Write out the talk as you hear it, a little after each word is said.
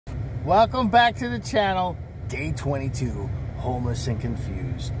Welcome back to the channel. Day 22, homeless and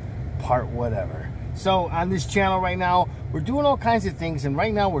confused, part whatever. So on this channel right now, we're doing all kinds of things, and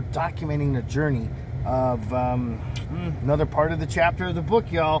right now we're documenting the journey of another part of the chapter of the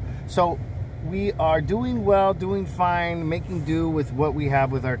book, y'all. So we are doing well, doing fine, making do with what we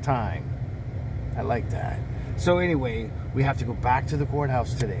have with our time. I like that. So anyway, we have to go back to the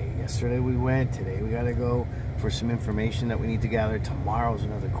courthouse today. Yesterday we went, today we gotta go for some information that we need to gather. Tomorrow's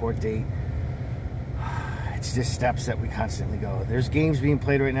another court date. It's just steps that we constantly go. There's games being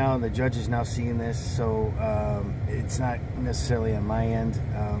played right now, and the judge is now seeing this, so it's not necessarily on my end,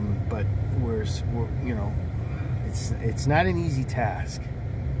 but we're you know, it's not an easy task,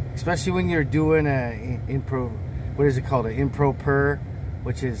 especially when you're doing a impro. What is it called? An impro-per,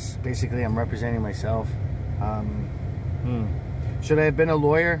 which is basically I'm representing myself. Should I have been a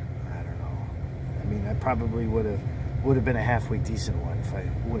lawyer? I don't know. I mean, I probably would have been a halfway decent one if I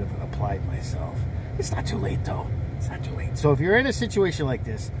would have applied myself. It's not too late, though. It's not too late. So if you're in a situation like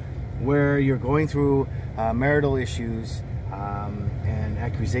this, where you're going through marital issues and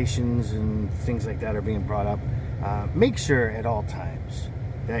accusations and things like that are being brought up, make sure at all times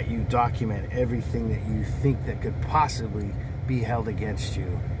that you document everything that you think that could possibly be held against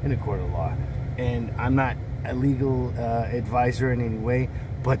you in a court of law. And I'm not a legal advisor in any way,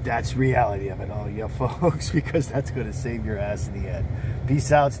 but that's reality of it all, you folks, because that's going to save your ass in the end.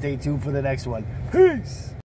 Peace out. Stay tuned for the next one. Peace.